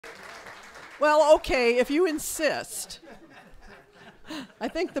Well, okay, if you insist. I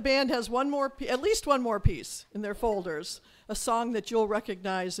think the band has at least one more piece in their folders, a song that you'll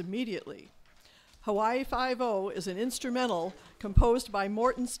recognize immediately. Hawaii Five-O is an instrumental composed by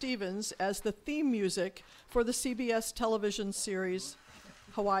Morton Stevens as the theme music for the CBS television series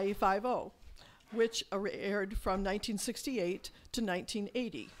Hawaii Five-O, which aired from 1968 to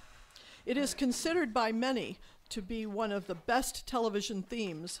 1980. It is considered by many to be one of the best television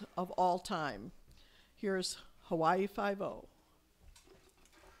themes of all time. Here's Hawaii Five-O.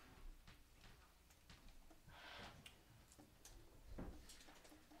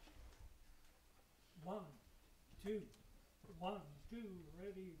 One, two,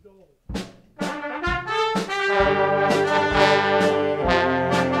 ready, go.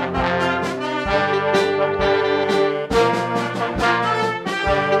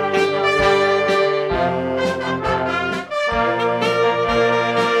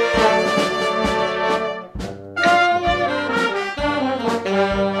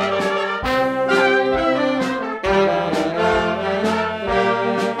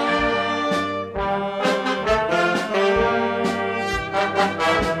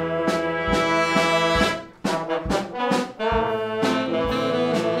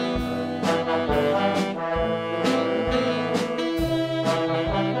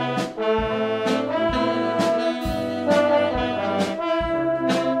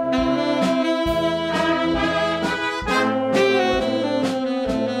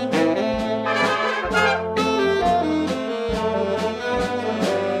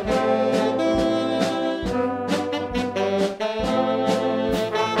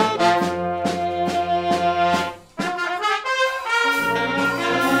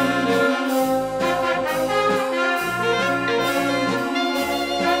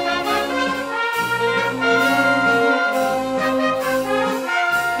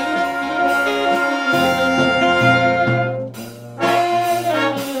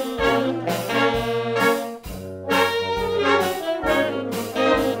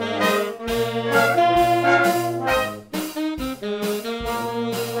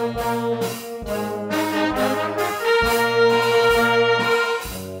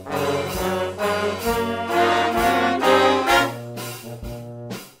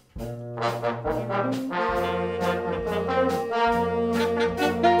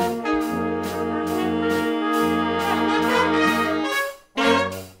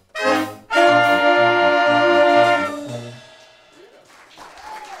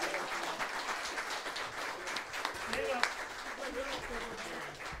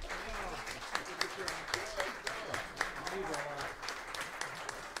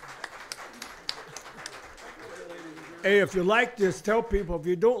 Hey, if you like this, tell people. If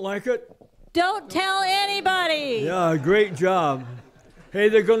you don't like it, don't tell anybody. Yeah, great job. Hey,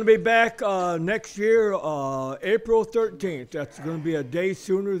 they're going to be back next year, April 13th. That's going to be a day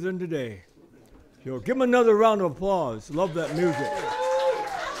sooner than today. So give them another round of applause. Love that music.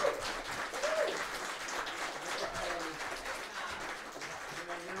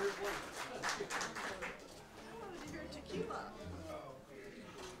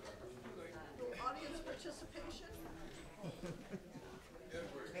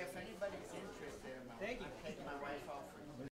 If anybody's interested, thank you.